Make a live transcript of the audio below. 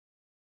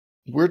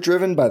We're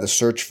driven by the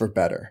search for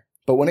better.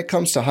 But when it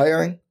comes to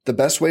hiring, the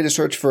best way to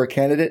search for a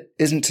candidate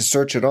isn't to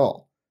search at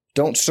all.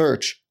 Don't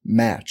search,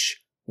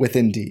 match with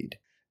Indeed.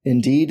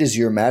 Indeed is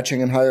your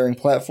matching and hiring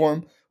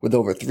platform with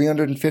over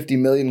 350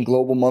 million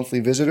global monthly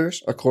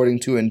visitors,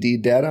 according to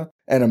Indeed data,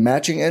 and a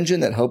matching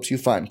engine that helps you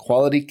find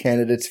quality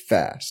candidates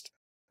fast.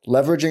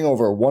 Leveraging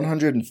over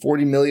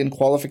 140 million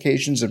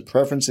qualifications and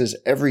preferences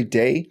every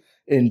day,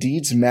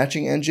 Indeed's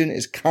matching engine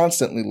is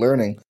constantly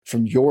learning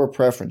from your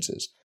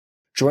preferences.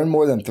 Join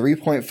more than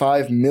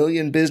 3.5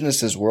 million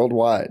businesses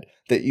worldwide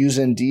that use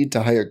Indeed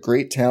to hire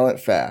great talent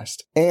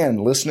fast.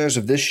 And listeners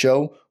of this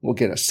show will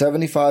get a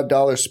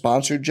 $75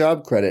 sponsored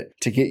job credit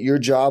to get your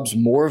jobs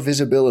more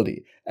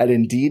visibility at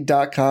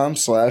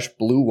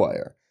Indeed.com/Blue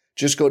Wire.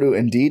 Just go to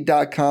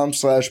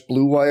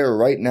Indeed.com/Blue Wire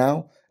right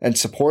now and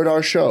support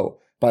our show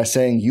by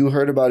saying you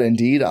heard about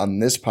Indeed on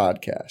this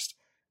podcast.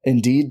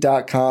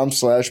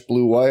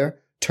 Indeed.com/Blue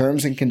Wire.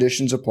 Terms and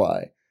conditions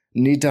apply.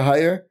 Need to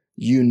hire?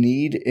 You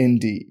need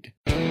Indeed.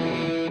 We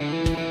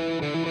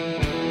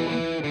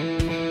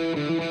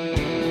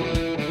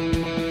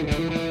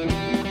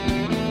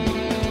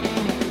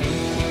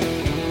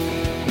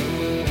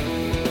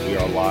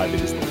are live.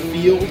 It is the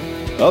Field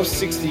of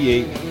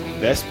 68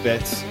 Best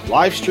Bets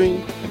live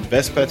stream and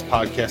Best Bets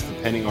podcast,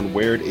 depending on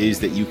where it is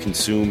that you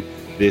consume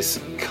this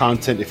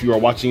content. If you are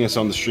watching us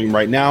on the stream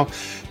right now,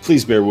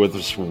 please bear with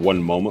us for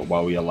one moment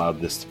while we allow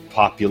this to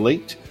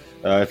populate.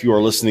 If you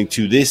are listening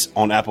to this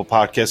on Apple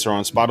Podcasts or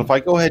on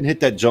Spotify, go ahead and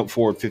hit that jump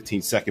forward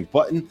 15-second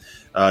button.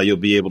 You'll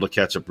be able to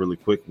catch up really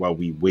quick while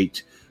we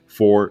wait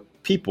for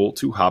people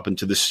to hop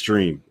into the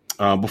stream.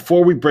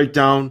 Before we break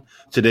down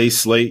today's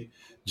slate,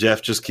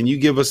 Jeff, just can you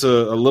give us a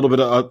little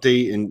bit of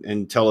update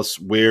and tell us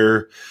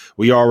where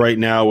we are right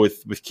now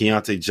with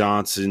Keyontae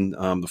Johnson,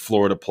 the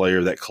Florida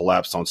player that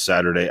collapsed on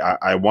Saturday?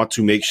 I want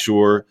to make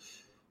sure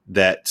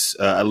that,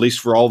 at least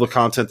for all the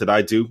content that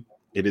I do,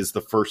 it is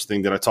the first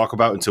thing that I talk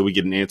about until we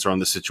get an answer on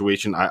this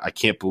situation. I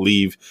can't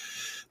believe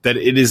that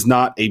it is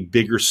not a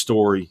bigger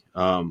story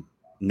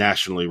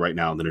nationally right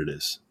now than it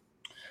is.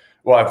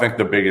 Well, I think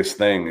the biggest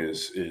thing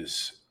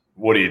is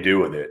what do you do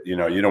with it? You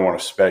know, you don't want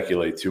to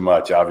speculate too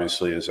much.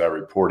 Obviously, as I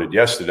reported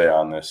yesterday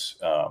on this,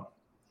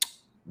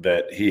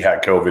 that he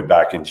had COVID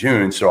back in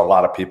June. So a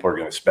lot of people are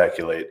going to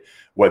speculate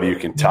whether you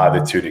can tie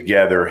the two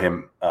together,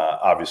 him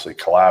obviously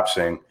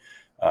collapsing.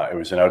 It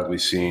was an ugly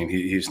scene.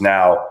 He's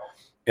now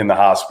in the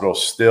hospital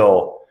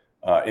still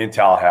in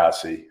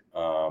Tallahassee,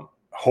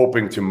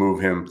 hoping to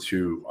move him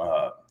to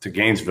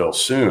Gainesville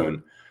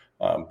soon.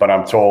 But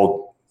I'm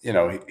told, you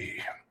know,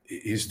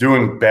 he's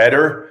doing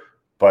better,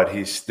 but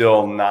he's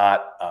still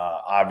not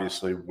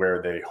obviously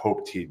where they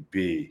hoped he'd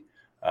be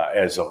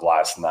as of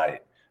last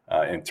night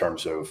in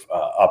terms of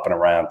up and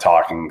around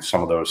talking,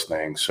 some of those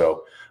things.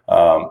 So,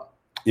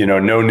 you know,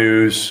 no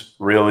news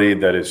really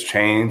that has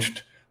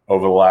changed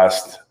over the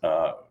last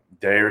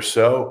day or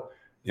so.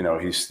 You know,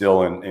 he's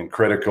still in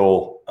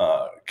critical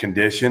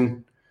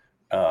condition,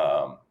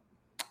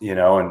 you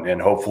know,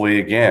 and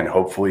hopefully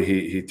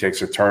he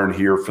takes a turn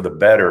here for the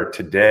better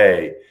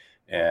today.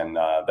 And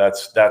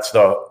that's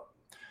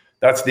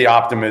the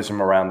optimism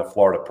around the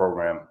Florida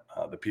program.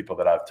 The people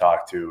that I've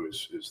talked to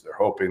is they're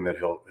hoping that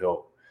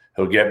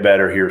he'll get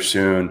better here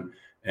soon.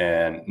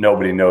 And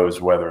nobody knows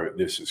whether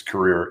this is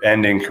career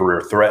ending,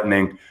 career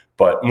threatening,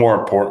 but more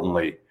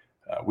importantly,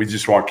 we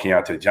just want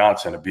Keyontae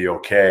Johnson to be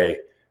okay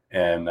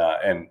and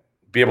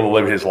be able to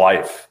live his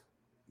life,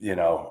 you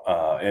know,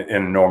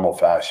 in a normal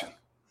fashion.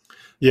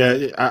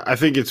 Yeah, I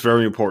think it's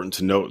very important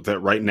to note that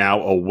right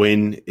now a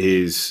win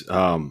is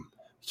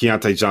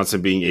Keyontae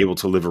Johnson being able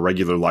to live a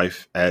regular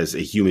life as a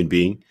human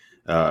being.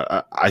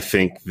 I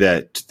think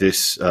that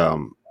this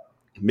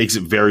makes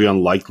it very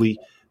unlikely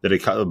that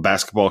a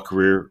basketball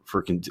career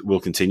will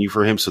continue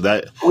for him. So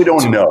that we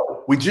don't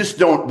know. We just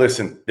don't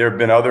listen. There have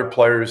been other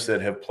players that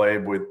have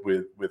played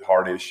with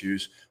heart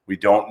issues. We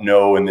don't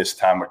know in this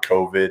time of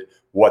COVID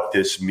what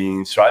this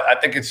means. So I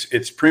think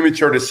it's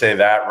premature to say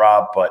that,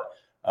 Rob. But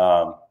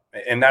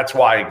and that's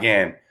why,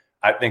 again,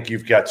 I think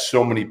you've got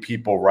so many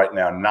people right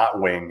now not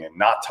weighing in,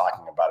 not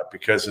talking about it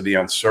because of the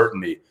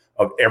uncertainty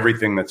of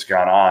everything that's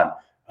gone on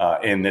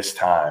in this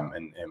time.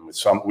 And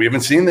with we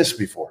haven't seen this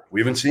before.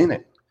 We haven't seen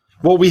it.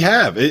 Well, we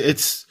have.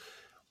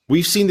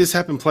 We've seen this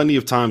happen plenty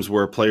of times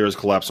where players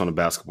collapse on a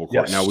basketball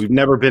court. Yes. Now, we've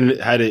never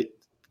had it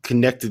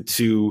connected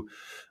to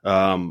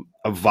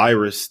a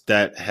virus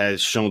that has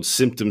shown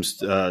symptoms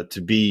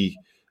to be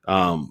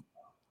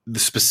the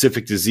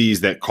specific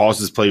disease that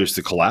causes players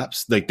to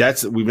collapse.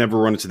 We've never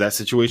run into that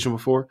situation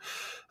before.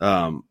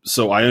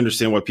 So I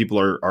understand why people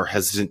are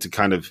hesitant to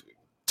kind of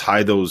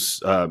tie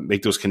those,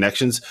 make those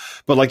connections.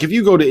 But like if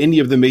you go to any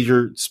of the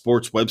major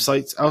sports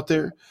websites out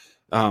there,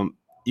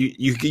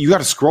 you got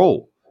to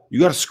scroll. You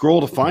got to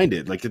scroll to find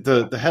it. Like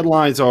the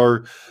headlines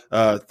are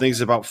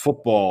things about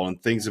football and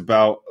things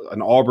about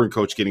an Auburn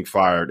coach getting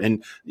fired.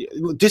 And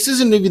this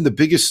isn't even the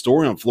biggest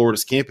story on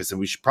Florida's campus. And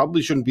we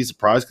probably shouldn't be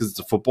surprised because it's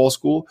a football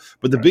school.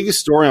 But the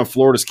biggest story on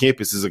Florida's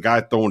campus is a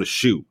guy throwing a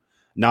shoe,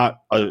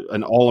 not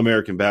an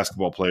All-American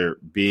basketball player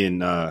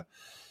being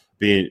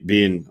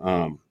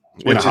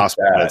in a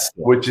hospital bed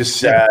still. Which is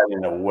sad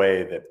in a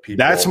way that people.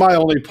 That's my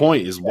only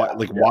point is why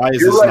is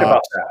You're this right not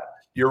about that?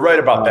 You're right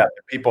about that.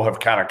 People have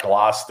kind of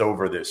glossed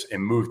over this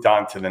and moved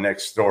on to the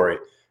next story.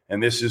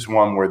 And this is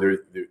one where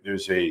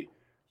there's a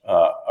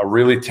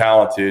really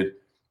talented,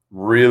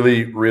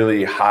 really,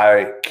 really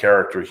high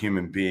character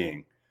human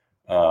being.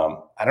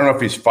 I don't know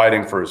if he's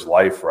fighting for his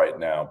life right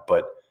now,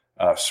 but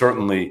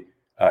certainly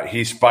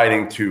he's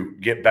fighting to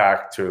get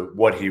back to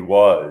what he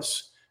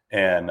was.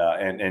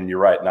 And you're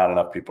right, not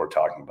enough people are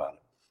talking about it.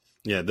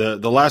 Yeah,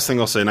 the last thing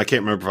I'll say, and I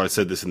can't remember if I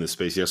said this in this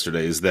space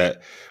yesterday, is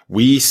that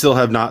we still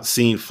have not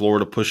seen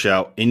Florida push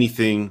out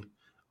anything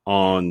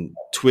on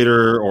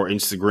Twitter or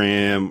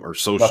Instagram or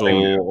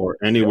social or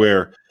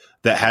anywhere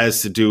that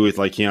has to do with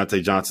like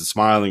Keontae Johnson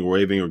smiling or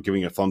waving or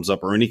giving a thumbs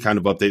up or any kind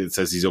of update that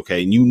says he's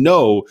okay. And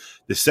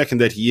the second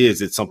that he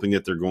is, it's something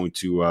that they're going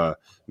to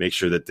make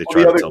sure that they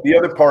try to tell. The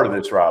other part of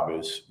this, Rob,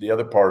 is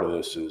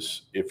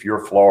if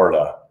you're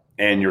Florida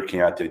and you're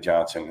Keontae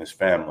Johnson and his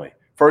family,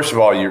 first of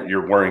all,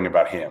 you're worrying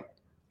about him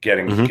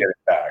getting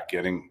back,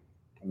 getting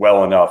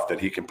well enough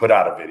that he can put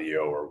out a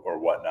video or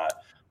whatnot.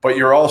 But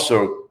you're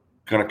also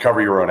going to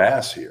cover your own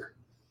ass here.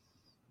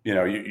 You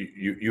know,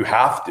 you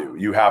have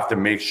to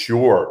make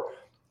sure,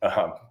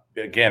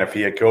 again, if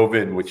he had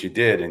COVID, which he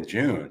did in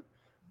June,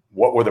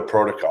 what were the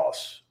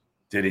protocols?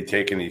 Did he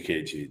take an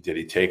EKG? Did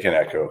he take an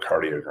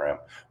echocardiogram?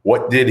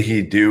 What did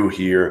he do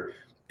here?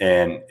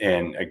 And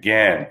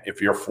again, if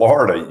you're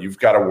Florida, you've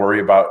got to worry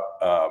about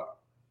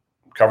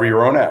cover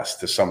your own ass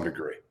to some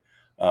degree.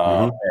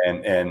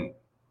 And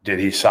did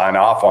he sign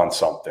off on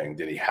something?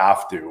 Did he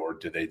have to, or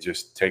did they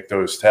just take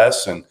those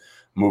tests and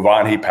move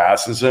on? He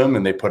passes them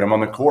and they put him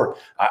on the court.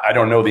 I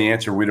don't know the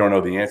answer. We don't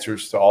know the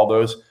answers to all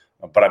those,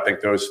 but I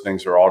think those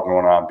things are all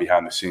going on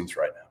behind the scenes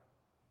right now.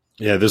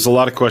 Yeah, there's a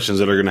lot of questions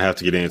that are going to have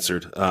to get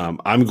answered.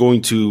 I'm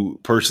going to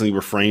personally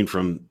refrain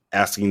from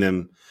asking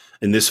them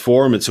in this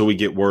forum until we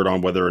get word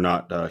on whether or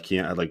not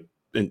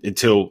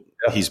until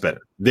he's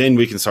better. Then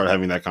we can start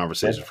having that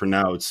conversation. For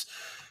now, it's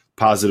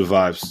positive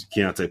vibes.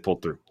 Keontae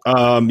pulled through.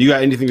 You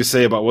got anything to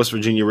say about West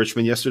Virginia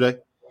Richmond yesterday?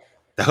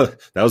 That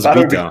was a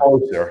beatdown.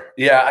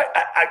 Yeah,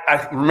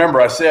 I remember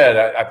I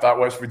said I thought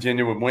West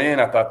Virginia would win.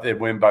 I thought they'd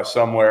win by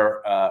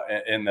somewhere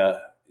in the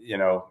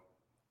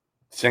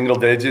single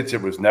digits.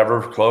 It was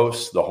never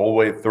close the whole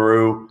way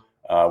through.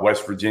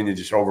 West Virginia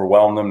just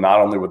overwhelmed them, not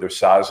only with their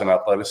size and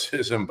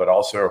athleticism, but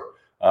also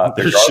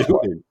their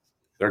shooting.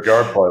 Their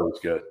guard play was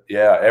good.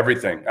 Yeah,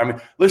 everything. I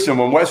mean, listen,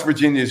 when West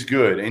Virginia is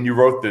good, and you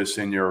wrote this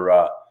in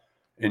your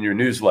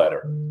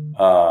newsletter,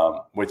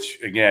 which,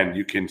 again,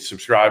 you can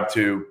subscribe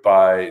to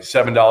by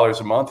 $7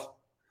 a month.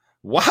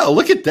 Wow,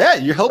 look at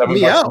that. You're helping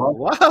me out.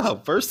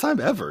 Wow, first time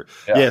ever.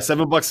 Yeah,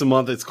 $7 a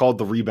month. It's called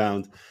The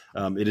Rebound.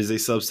 It is a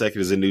Substack. It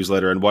is a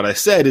newsletter. And what I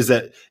said is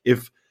that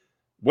if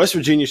West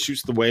Virginia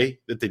shoots the way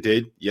that they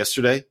did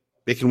yesterday,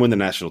 they can win the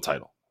national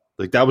title.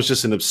 Like, that was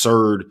just an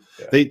absurd.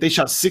 Yeah. They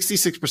shot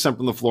 66%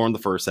 from the floor in the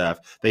first half.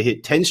 They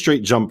hit 10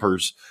 straight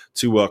jumpers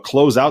to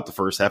close out the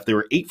first half. They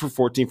were 8 for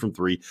 14 from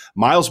three.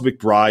 Miles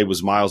McBride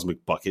was Miles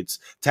McBuckets.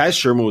 Taz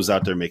Sherman was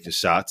out there making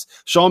shots.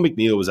 Sean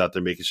McNeil was out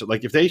there making shots.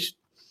 Like, it's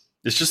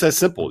just that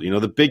simple. You know,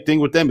 the big thing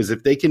with them is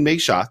if they can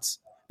make shots,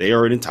 they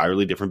are an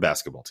entirely different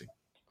basketball team.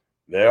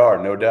 They are,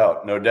 no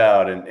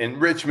doubt. And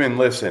Richmond,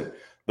 listen,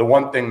 the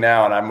one thing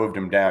now, and I moved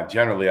them down.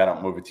 Generally, I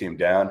don't move a team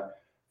down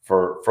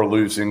for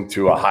losing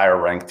to a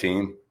higher ranked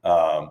team.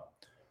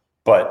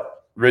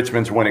 But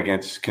Richmond's win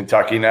against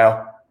Kentucky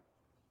now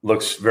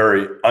looks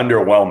very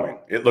underwhelming.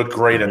 It looked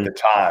great at the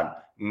time.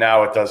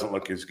 Now it doesn't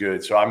look as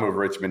good. So I move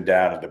Richmond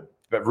down to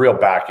the real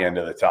back end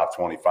of the top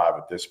 25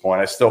 at this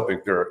point. I still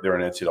think they're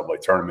an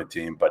NCAA tournament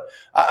team, but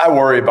I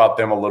worry about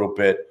them a little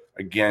bit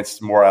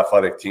against more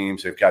athletic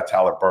teams. They've got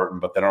Tyler Burton,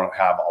 but they don't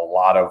have a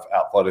lot of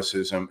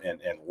athleticism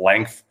and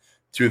length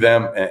to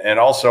them. And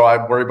also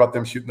I worry about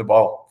them shooting the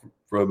ball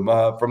from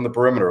the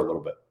perimeter a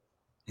little bit.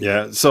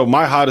 Yeah. So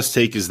my hottest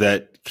take is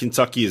that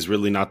Kentucky is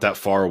really not that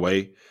far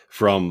away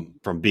from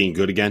being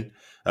good again.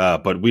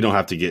 But we don't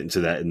have to get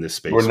into that in this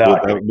space. We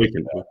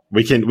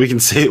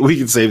can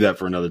save that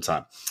for another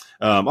time.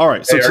 All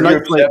right. So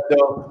tonight,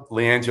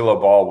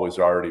 LiAngelo Ball was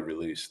already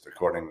released,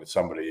 according to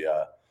somebody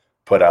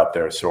put out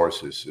their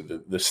sources.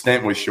 The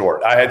stint was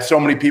short. I had so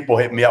many people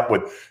hit me up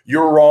with,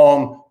 "You're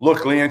wrong.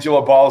 Look,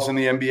 LiAngelo Ball's in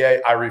the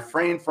NBA." I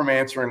refrained from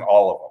answering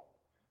all of them.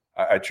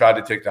 I tried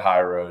to take the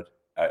high road.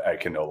 I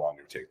can no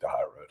longer take the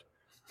high road.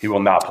 He will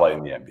not play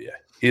in the NBA.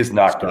 He is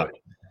not good.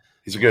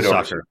 He's a good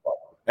overseas player.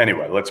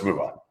 Anyway, let's move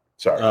on.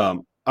 Sorry.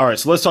 All right,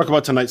 so let's talk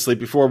about tonight's slate.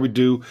 Before we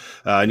do,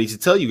 I need to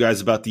tell you guys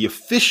about the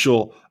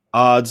official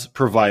odds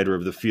provider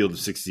of the Field of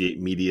 68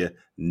 Media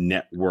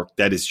Network.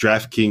 That is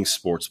DraftKings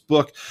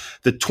Sportsbook.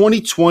 The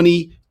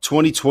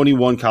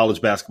 2020-2021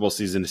 college basketball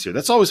season is here.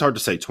 That's always hard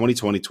to say,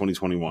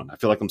 2020-2021. I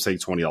feel like I'm saying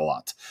 20 a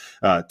lot.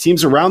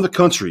 Teams around the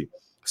country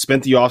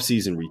spent the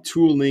offseason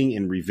retooling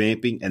and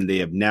revamping, and they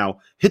have now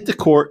hit the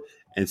court,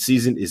 and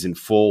season is in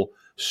full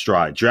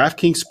stride.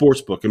 DraftKings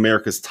Sportsbook,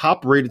 America's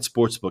top-rated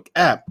sportsbook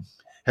app,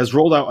 has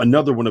rolled out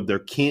another one of their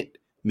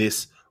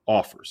can't-miss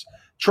offers.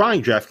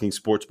 Trying DraftKings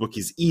Sportsbook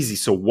is easy,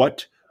 so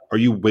what are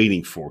you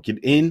waiting for? Get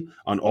in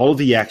on all of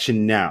the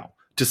action now.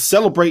 To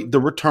celebrate the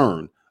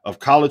return of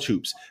college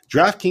hoops,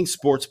 DraftKings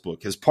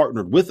Sportsbook has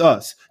partnered with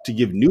us to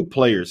give new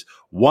players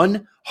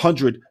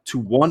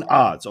 100-1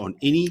 odds on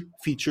any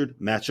featured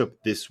matchup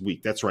this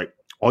week. That's right.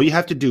 All you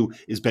have to do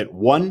is bet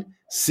 $1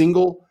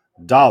 single,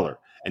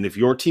 and if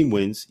your team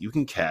wins, you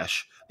can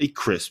cash a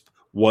crisp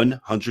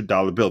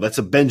 $100 bill. That's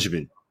a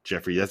Benjamin,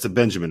 Jeffrey. That's a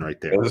Benjamin right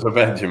there. That's a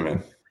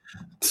Benjamin.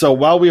 So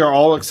while we are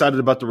all excited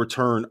about the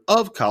return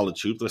of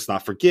college hoops, let's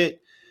not forget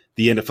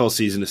the NFL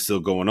season is still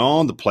going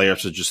on. The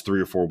playoffs are just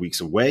 3 or 4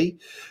 weeks away.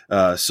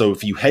 So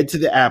if you head to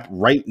the app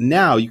right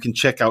now, you can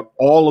check out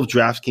all of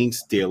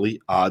DraftKings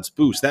Daily Odds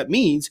Boost. That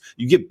means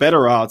you get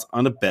better odds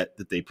on a bet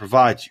that they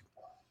provide you.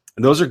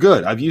 And those are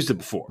good. I've used it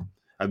before.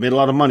 I've made a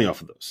lot of money off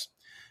of those.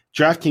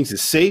 DraftKings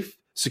is safe,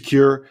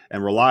 secure,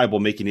 and reliable,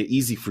 making it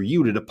easy for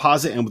you to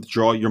deposit and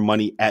withdraw your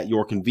money at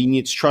your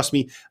convenience. Trust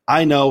me,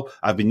 I know.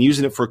 I've been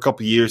using it for a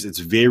couple of years. It's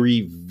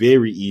very,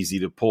 very easy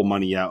to pull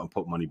money out and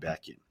put money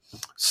back in.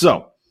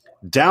 So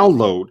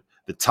download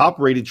the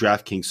top-rated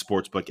DraftKings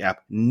Sportsbook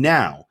app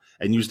now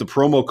and use the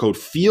promo code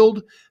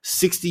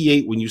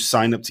FIELD68 when you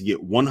sign up to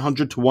get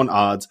 100-1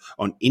 odds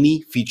on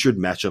any featured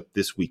matchup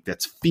this week.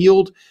 That's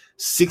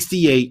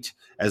FIELD68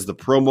 as the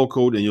promo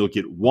code, and you'll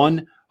get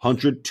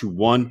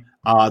 100-1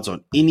 odds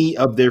on any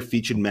of their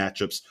featured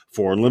matchups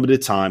for a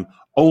limited time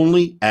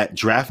only at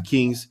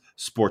DraftKings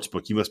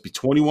Sportsbook. You must be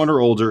 21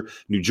 or older,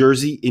 New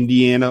Jersey,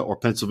 Indiana, or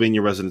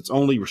Pennsylvania residents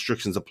only.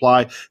 Restrictions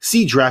apply.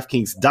 See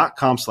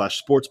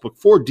DraftKings.com/sportsbook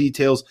for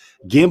details.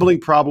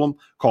 Gambling problem?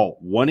 Call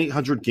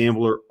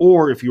 1-800-GAMBLER,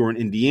 or if you're in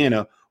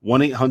Indiana,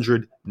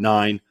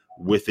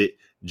 1-800-9-WITH-IT.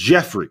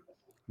 Jeffrey,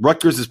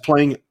 Rutgers is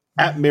playing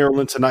at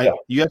Maryland tonight. Yeah.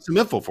 You got some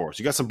info for us.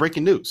 You got some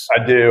breaking news.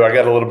 I do. I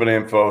got a little bit of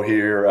info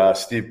here.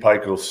 Steve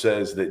Pikiell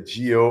says that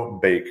Geo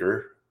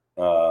Baker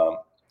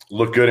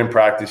looked good in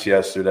practice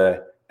yesterday,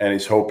 and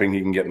he's hoping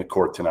he can get in the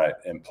court tonight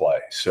and play.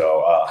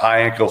 So high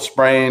ankle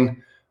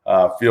sprain,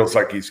 feels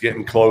like he's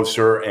getting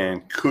closer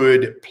and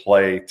could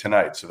play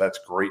tonight. So that's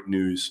great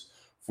news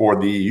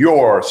for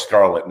your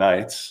Scarlet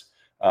Knights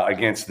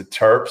against the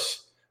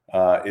Terps.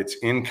 It's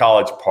in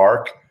College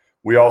Park.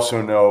 We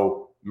also know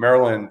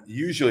Maryland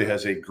usually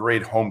has a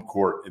great home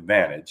court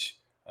advantage.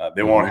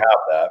 They won't have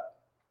that.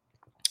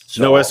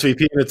 So, no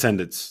SVP in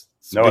attendance.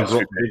 No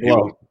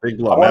SVP. Big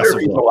blow. I wonder if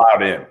he's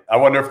allowed in. I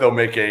wonder if they'll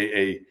make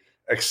a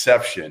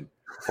exception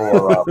for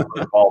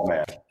the ball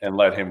man and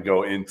let him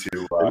go into.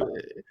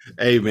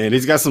 Hey, man,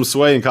 he's got some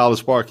sway in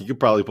College Park. He could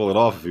probably pull it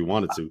off if he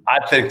wanted to.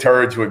 I think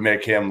Turge would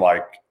make him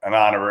like an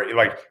honorary.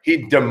 Like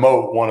he'd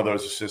demote one of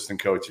those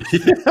assistant coaches.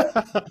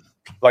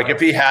 Like if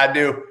he had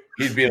to,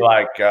 he'd be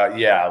like,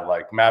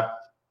 like Matt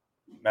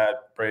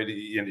Brady,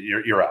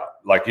 you're out.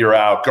 Like you're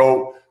out.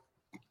 Go,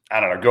 I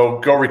don't know.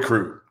 Go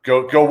recruit.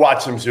 Go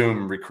watch some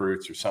Zoom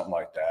recruits or something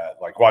like that.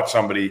 Like watch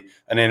somebody,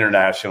 an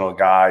international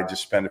guy,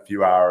 just spend a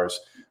few hours.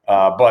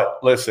 But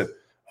listen,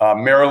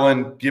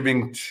 Maryland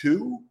giving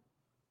 2?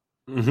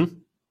 Mm-hmm.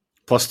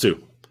 Plus 2.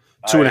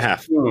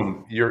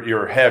 2.5.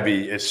 You're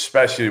heavy,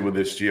 especially with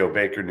this Geo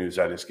Baker news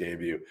I just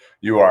gave you.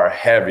 You are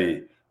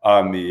heavy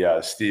on the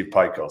Steve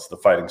Pikiells, the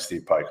Fighting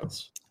Steve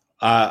Pikiells.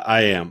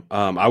 I am.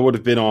 I would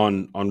have been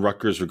on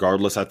Rutgers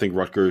regardless. I think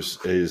Rutgers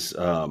is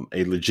a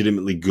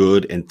legitimately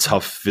good and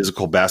tough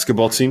physical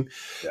basketball team.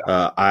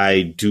 Yeah.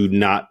 I do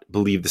not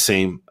believe the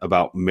same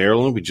about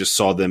Maryland. We just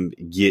saw them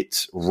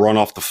get run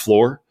off the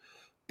floor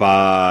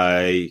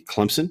by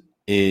Clemson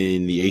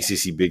in the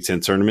ACC Big Ten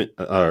tournament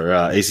or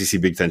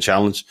ACC Big Ten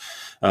Challenge.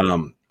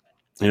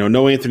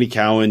 No Anthony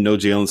Cowan, no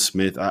Jalen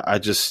Smith. I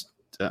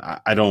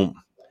don't.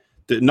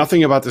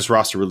 Nothing about this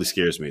roster really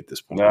scares me at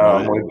this point.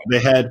 No,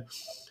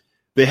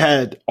 They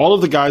had all of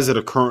the guys that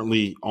are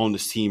currently on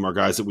this team are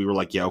guys that we were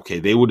like, yeah, okay,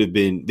 they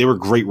were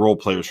great role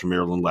players for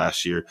Maryland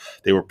last year.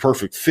 They were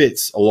perfect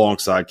fits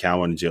alongside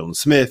Cowan and Jalen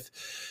Smith.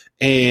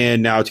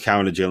 And now it's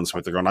Cowan and Jalen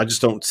Smith are gone. I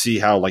just don't see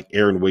how like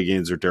Aaron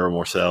Wiggins or Darryl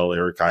Morsell,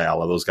 Eric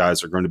Ayala, those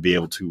guys are going to be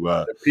able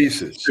to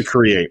pieces to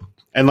create.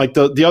 And like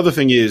the other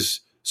thing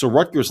is, so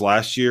Rutgers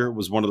last year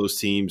was one of those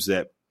teams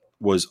that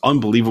was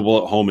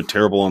unbelievable at home and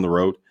terrible on the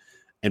road.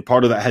 And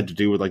part of that had to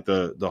do with like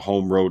the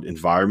home road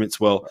environments.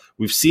 Well,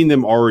 we've seen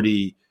them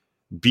already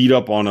beat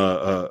up on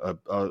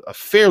a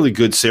fairly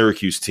good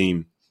Syracuse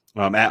team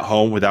at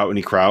home without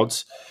any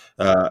crowds.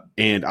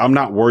 And I'm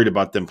not worried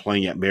about them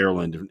playing at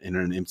Maryland in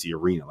an empty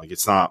arena. Like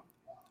it's not.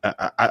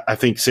 I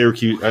think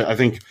Syracuse. I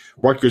think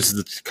Rutgers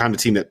is the kind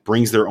of team that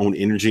brings their own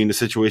energy in a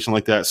situation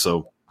like that.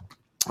 So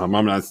I'm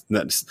not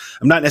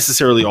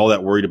necessarily all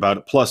that worried about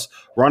it. Plus,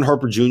 Ron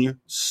Harper Jr.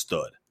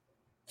 stud.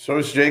 So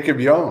is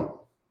Jacob Young.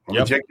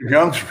 Yep. Jacob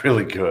Young's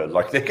really good.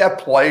 Like they got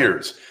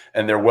players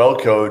and they're well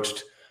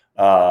coached,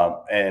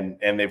 and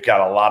they've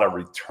got a lot of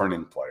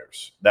returning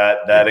players. That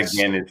yes.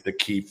 Again is the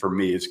key for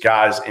me. It's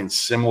guys in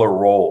similar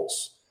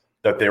roles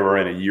that they were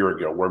in a year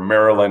ago, where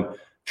Maryland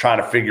trying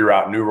to figure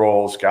out new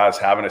roles, guys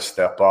having to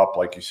step up.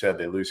 Like you said,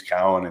 they lose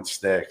Cowan and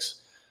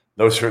Sticks.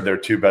 Those are their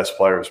 2 best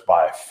players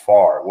by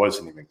far. It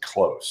wasn't even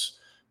close.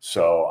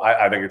 So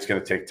I think it's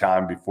going to take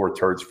time before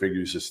Turge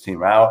figures this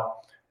team out.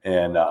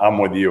 And I'm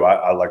with you.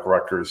 I like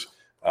Rutgers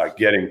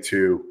getting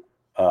to.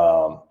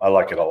 I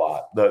like it a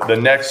lot. The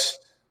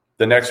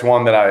next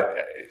one that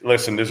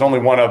listen. There's only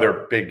one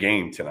other big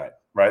game tonight,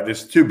 right?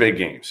 There's two big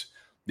games.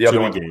 The other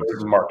one's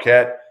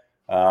Marquette.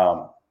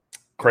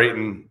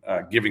 Creighton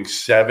giving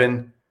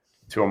 7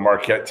 to a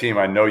Marquette team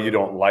I know you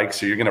don't like,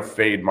 so you're going to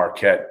fade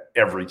Marquette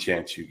every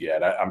chance you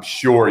get. I'm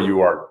sure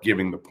you are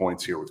giving the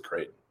points here with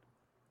Creighton.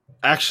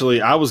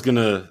 Actually, I wasn't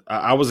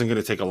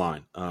gonna take a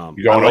line.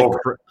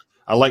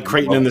 I like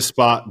Creighton in this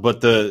spot,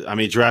 but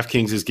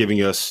DraftKings is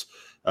giving us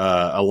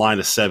a line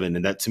of 7,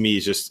 and that to me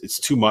is it's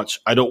too much.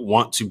 I don't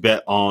want to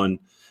bet on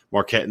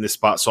Marquette in this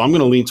spot, so I'm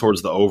going to lean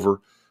towards the over,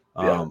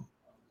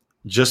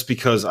 just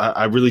because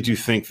I really do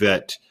think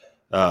that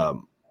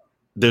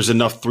there's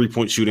enough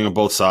 3-point shooting on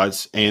both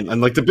sides,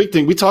 and like the big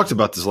thing we talked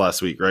about this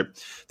last week, right?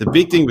 The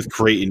big thing with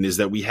Creighton is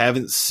that we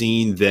haven't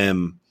seen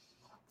them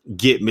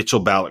get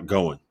Mitchell Ballack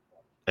going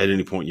at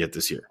any point yet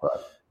this year. Right.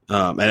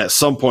 And at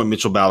some point,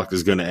 Mitchell Ballack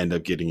is going to end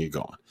up getting it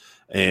going.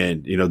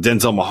 And,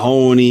 Denzel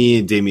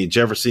Mahoney, Damian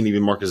Jefferson,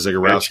 even Marcus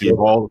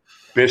Zagorowski.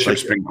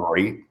 Bishop's been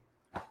great.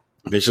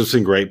 Bishop's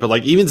been great.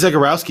 But, even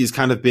Zagorowski's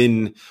kind of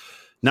been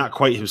not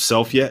quite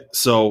himself yet.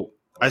 So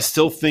I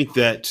still think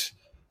that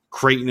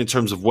Creighton, in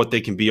terms of what they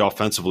can be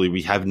offensively,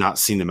 we have not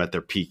seen them at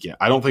their peak yet.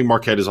 I don't think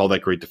Marquette is all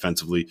that great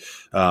defensively.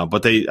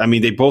 But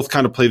they both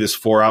kind of play this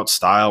 4-out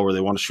style where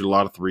they want to shoot a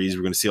lot of threes.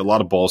 We're going to see a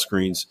lot of ball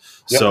screens.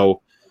 Yep.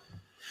 So,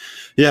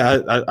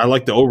 yeah, I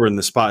like the over in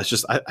the spot. It's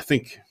just I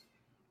think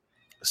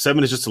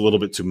 7 is just a little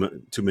bit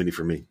too many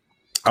for me.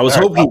 I was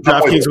hoping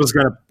DraftKings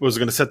was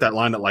gonna set that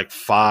line at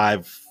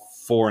 5,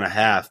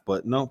 4.5,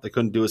 but no, they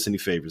couldn't do us any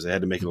favors. They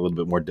had to make it a little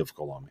bit more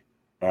difficult on me.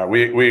 All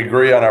right, we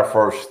agree on our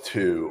first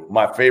two.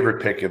 My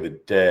favorite pick of the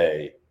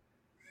day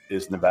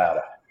is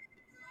Nevada,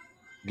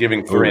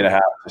 giving 3.5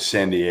 to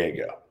San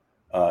Diego.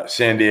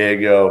 San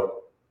Diego,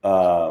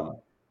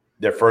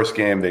 their first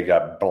game they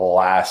got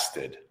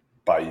blasted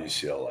by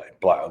UCLA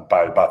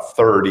by about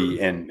 30,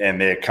 and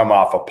they had come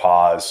off a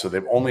pause, so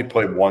they've only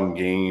played one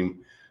game.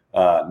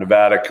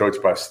 Nevada,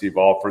 coached by Steve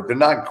Alford, they're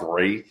not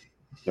great.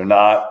 They're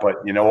not, but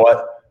you know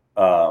what?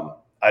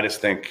 I just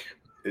think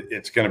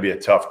it's going to be a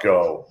tough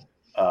go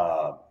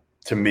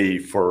to me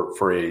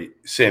for a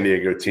San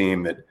Diego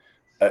team that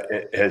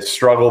has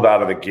struggled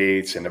out of the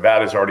gates, and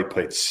Nevada's already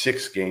played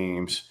 6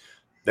 games.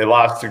 They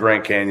lost to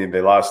Grand Canyon.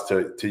 They lost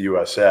to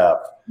USF.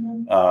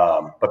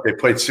 But they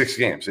played 6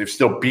 games. They've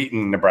still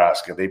beaten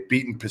Nebraska. They've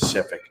beaten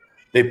Pacific.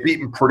 They've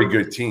beaten pretty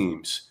good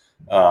teams.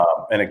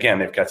 And again,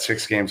 they've got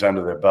 6 games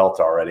under their belt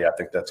already. I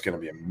think that's going to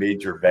be a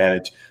major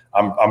advantage.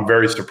 I'm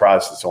very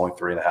surprised it's only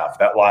 3.5.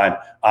 That line,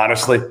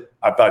 honestly,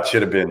 I thought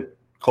should have been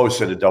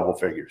closer to double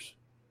figures.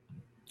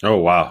 Oh,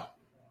 wow.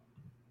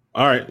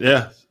 All right.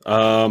 Yeah.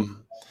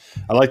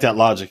 I like that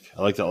logic.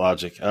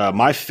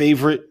 My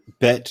favorite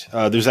bet,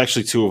 there's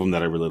actually 2 of them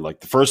that I really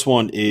like. The first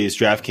one is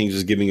DraftKings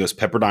is giving us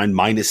Pepperdine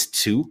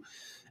 -2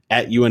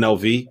 at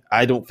UNLV.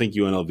 I don't think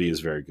UNLV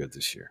is very good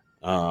this year.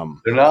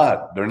 They're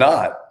not. They're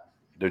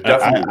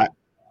definitely.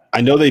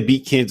 I know they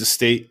beat Kansas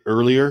State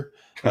earlier.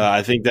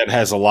 I think that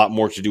has a lot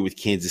more to do with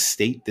Kansas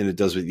State than it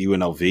does with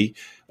UNLV.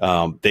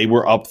 They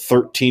were up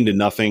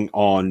 13-0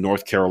 on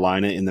North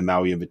Carolina in the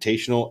Maui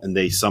Invitational, and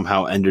they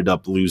somehow ended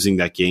up losing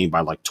that game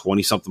by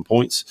 20-something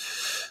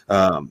points.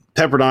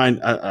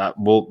 Pepperdine,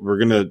 we're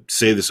going to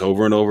say this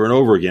over and over and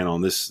over again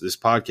on this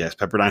podcast.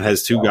 Pepperdine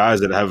has 2 guys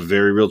that have a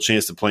very real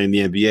chance to play in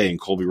the NBA,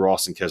 and Colby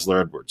Ross and Kessler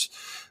Edwards.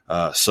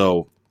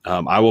 So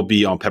I will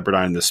be on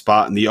Pepperdine in this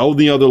spot. And the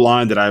only other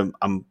line that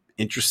I'm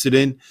interested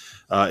in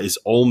is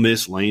Ole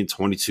Miss laying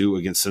 22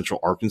 against Central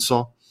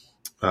Arkansas.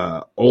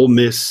 Ole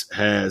Miss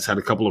has had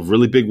a couple of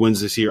really big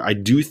wins this year. I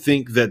do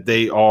think that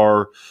they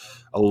are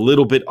a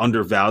little bit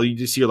undervalued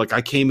this year.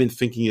 I came in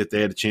thinking that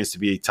they had a chance to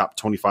be a top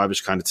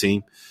 25-ish kind of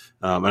team.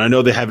 And I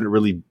know they haven't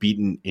really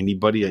beaten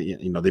anybody.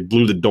 They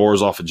blew the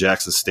doors off of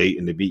Jackson State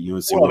and they beat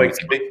UNC. Well,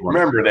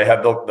 remember, they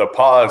had the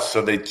pause,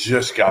 so they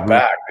just got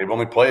back. They've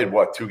only played,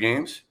 2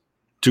 games?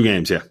 2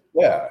 games, yeah.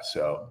 Yeah,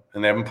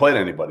 and they haven't played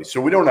anybody.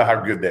 So we don't know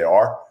how good they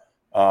are.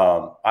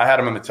 I had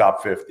them in the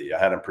top 50. I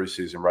had them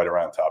preseason right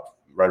around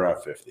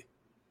 50.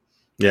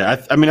 Yeah,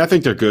 I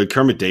think they're good.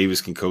 Kermit Davis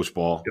can coach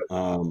ball. Yep.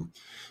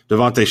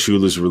 Devontae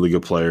Shuler is a really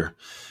good player.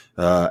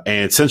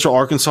 And Central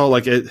Arkansas,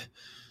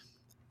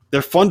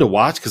 they're fun to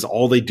watch because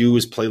all they do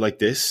is play like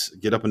this,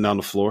 get up and down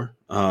the floor.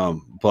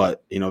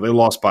 But, they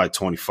lost by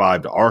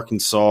 25 to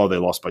Arkansas. They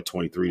lost by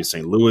 23 to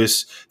St.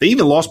 Louis. They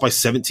even lost by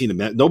 17 to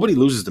Memphis. Nobody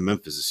loses to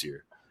Memphis this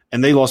year.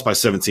 And they lost by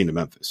 17 to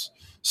Memphis.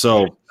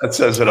 So that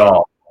says it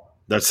all.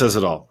 That says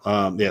it all.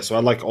 So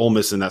I like Ole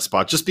Miss in that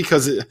spot just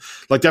because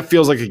that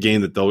feels like a game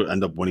that they'll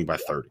end up winning by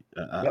 30.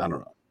 I don't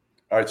know.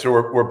 All right, so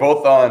we're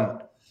both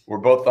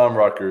on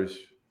Rutgers.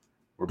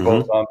 We're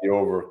both on the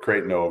over,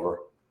 Creighton over.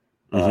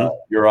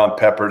 You're on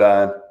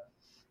Pepperdine.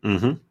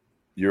 I'm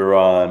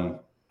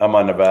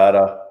on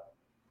Nevada.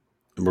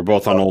 And we're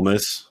both on Ole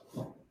Miss.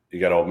 You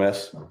got Ole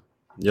Miss?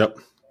 Yep.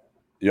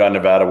 You on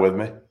Nevada with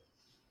me?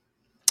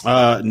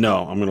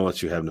 No, I'm going to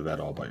let you have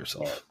Nevada all by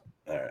yourself.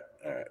 All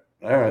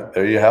right.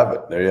 There you have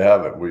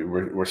it.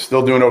 We're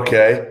still doing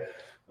okay.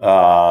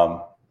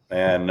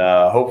 And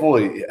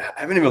hopefully, I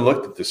haven't even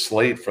looked at the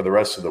slate for the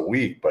rest of the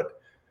week, but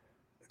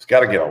it's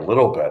got to get a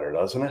little better,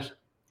 doesn't it?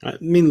 I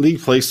mean,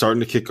 league play starting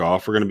to kick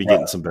off. We're going to be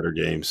getting some better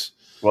games.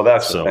 Well,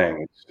 that's the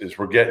thing is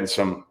we're getting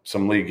some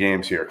league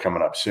games here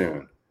coming up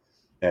soon,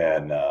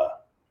 and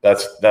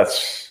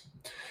that's.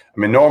 I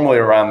mean, normally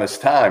around this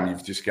time,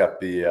 you've just got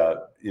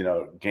the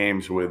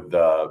games with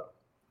a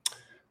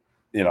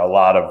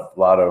lot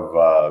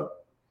of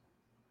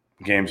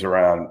games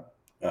around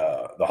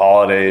the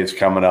holidays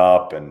coming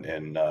up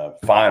and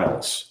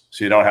finals.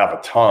 So you don't have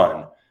a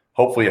ton.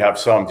 Hopefully you have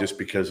some just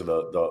because of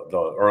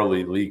the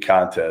early league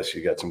contests.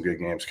 You got some good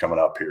games coming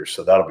up here,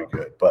 so that'll be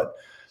good. But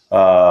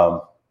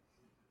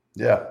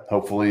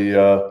hopefully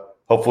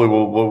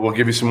we'll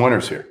give you some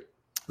winners here.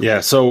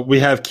 Yeah, so we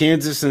have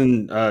Kansas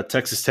and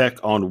Texas Tech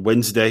on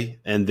Wednesday,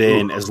 and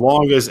then as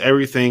long as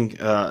everything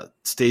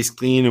stays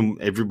clean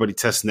and everybody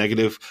tests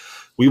negative,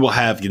 we will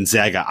have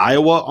Gonzaga,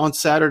 Iowa on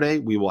Saturday.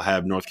 We will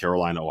have North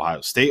Carolina,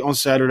 Ohio State on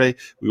Saturday.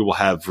 We will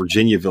have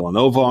Virginia,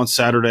 Villanova on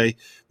Saturday.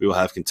 We will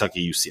have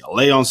Kentucky,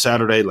 UCLA on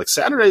Saturday. Like,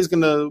 Saturday is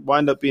going to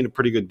wind up being a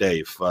pretty good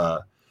day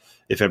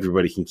if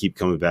everybody can keep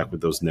coming back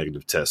with those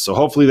negative tests. So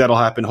hopefully that'll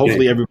happen.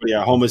 Hopefully everybody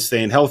at home is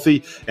staying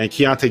healthy. And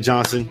Keontae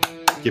Johnson,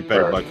 get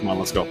better, bud. Come on,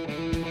 let's go.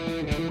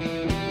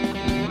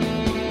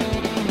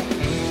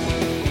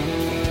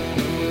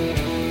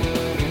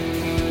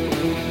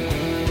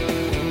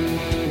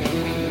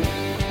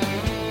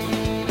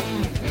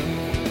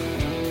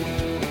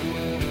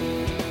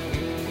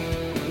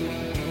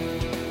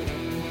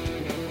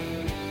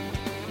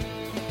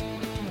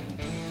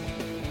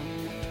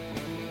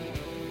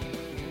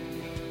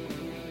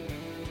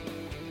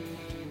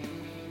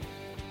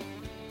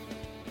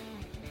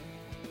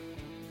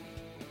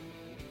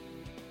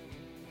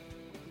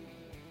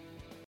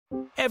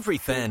 Every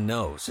fan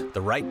knows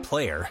the right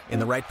player in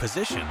the right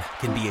position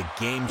can be a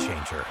game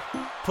changer.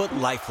 Put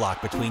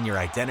LifeLock between your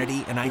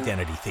identity and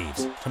identity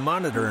thieves to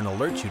monitor and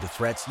alert you to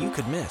threats you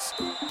could miss.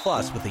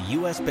 Plus, with a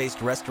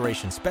U.S.-based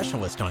restoration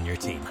specialist on your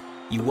team,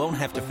 you won't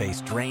have to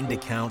face drained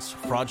accounts,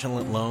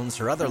 fraudulent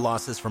loans, or other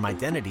losses from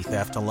identity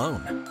theft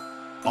alone.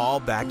 All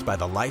backed by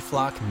the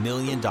LifeLock $1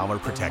 Million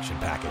Protection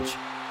Package.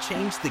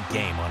 Change the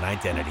game on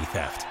identity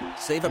theft.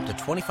 Save up to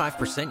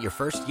 25% your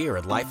first year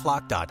at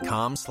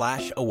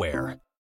LifeLock.com/aware.